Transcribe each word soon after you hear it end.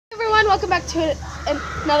welcome back to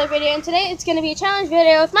another video, and today it's going to be a challenge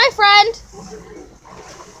video with my friend.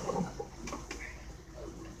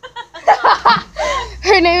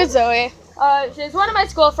 Her name is Zoe. She's one of my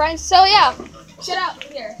school friends, so yeah. Get out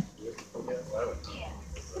here. Get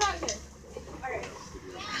out here. Alright.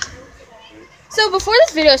 So before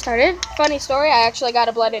this video started, funny story, I actually got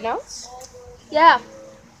a bloody nose. Yeah.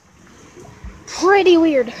 Pretty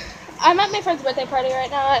weird. I'm at my friend's birthday party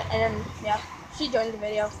right now, and yeah, she joined the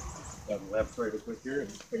video. The laboratory was with here.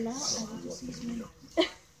 For now,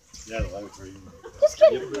 Yeah, the laboratory. just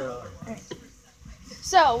kidding.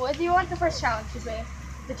 So, what do you want the first challenge to be?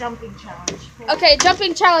 The jumping challenge. Okay,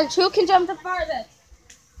 jumping challenge. Who can jump the farthest?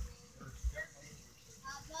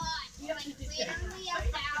 Yeah,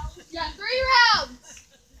 3 rounds.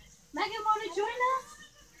 Megan, want to join us?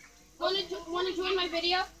 Want to join my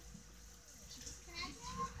video?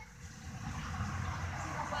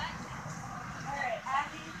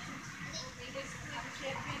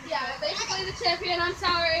 Yeah, basically the champion. I'm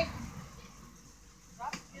sorry.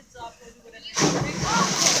 Right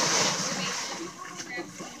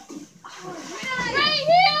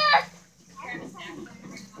here.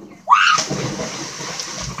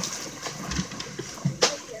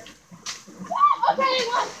 Okay,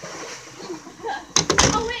 one.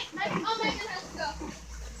 Oh wait, Megan has to go.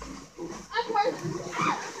 I'm first.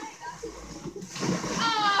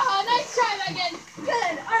 Oh, nice try, Megan.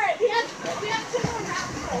 Good. All right, we have 2 more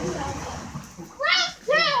rounds. Round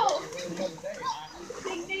 2.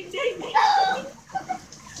 Ding, ding, ding.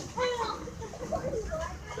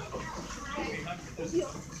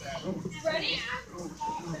 Ready?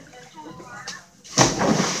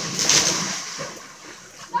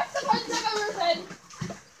 That's the first time I've ever said.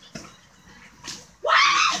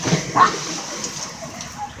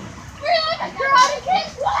 We're like a karate kid.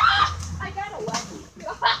 I got a lucky.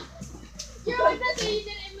 You're like that, so you did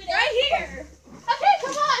it in midair. Right here. Okay,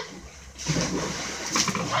 come on.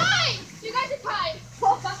 Tied. You guys are tied.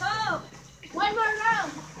 One more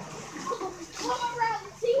round. One more round.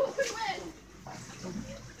 Let's see who can win.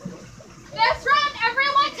 This round,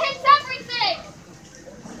 everyone takes everything.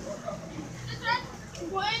 This round,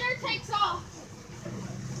 winner takes all.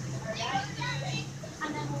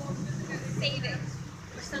 And then we'll save it.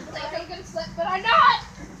 I think I'm gonna slip, but I'm not.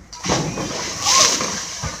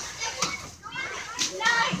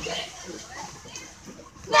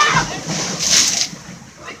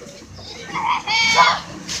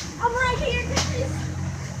 I'm right here, guys.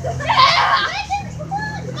 Yeah! Come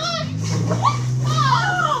on, come on.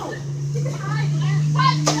 Oh!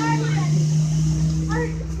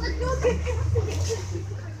 Alright, let's go get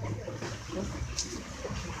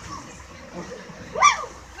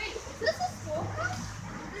Wait, is this a school house?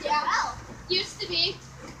 Yeah. Used to be.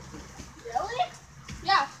 Really?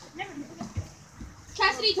 Yeah. Never knew.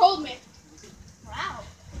 Cassidy told me. Wow.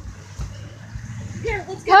 Here,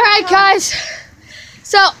 let's go. Alright, guys.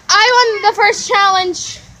 So, I won the first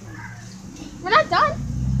challenge. We're not done.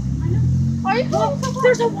 I know. Are you cool?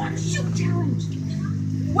 There's a one shoot challenge.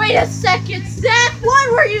 Wait a second, Zach.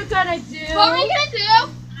 What were you gonna do? What were you gonna do? Yeah.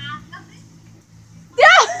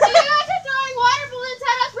 You guys are throwing water balloons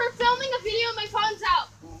at us. We're filming a video. My phone's out.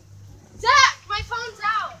 Zach, my phone's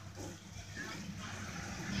out.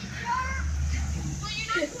 Well,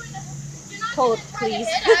 you're not Hold, gonna try to please.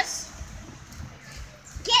 hit us.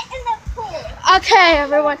 Get in the pool. Okay,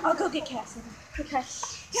 everyone. I'll go get Cassidy. Okay.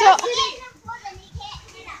 So,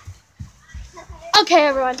 okay,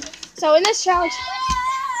 everyone. So in this challenge,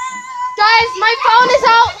 guys, my phone is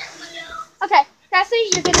out. Okay, Cassie,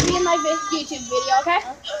 you're gonna be in my YouTube video, okay?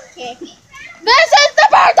 Okay. This is the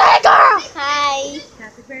birthday girl. Hi.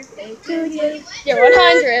 Happy birthday to you. You're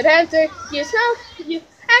 103. You smell. You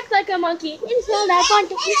act like a monkey. You smell that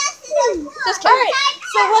monkey. Just kidding. Alright,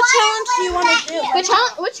 so what challenge do you want to do?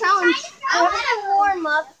 What challenge? I want to warm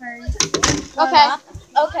up first. Okay.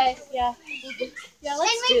 Okay, yeah. Yeah,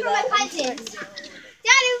 let's do that.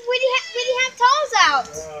 Daddy, we didn't have towels out.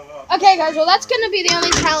 Okay, guys. Well, that's gonna be the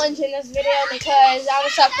only challenge in this video because I'm a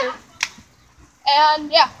sucker.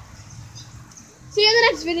 And yeah. See you in the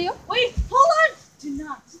next video. Wait, hold on. Do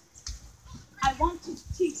not. I want to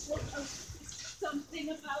teach you something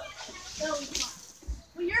about belly pop.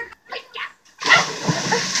 Well, you're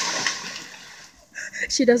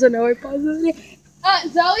She doesn't know I paused the video.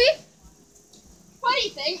 Zoe? Funny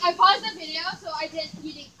thing, I paused the video, so I didn't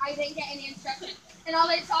get any instructions, and all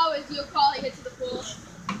I saw was you falling into the pool.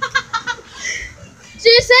 So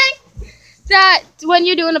you're saying that when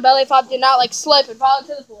you're doing a belly flop, do not like slip and fall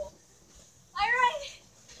into the pool. Alright.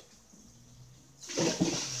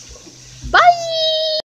 Bye!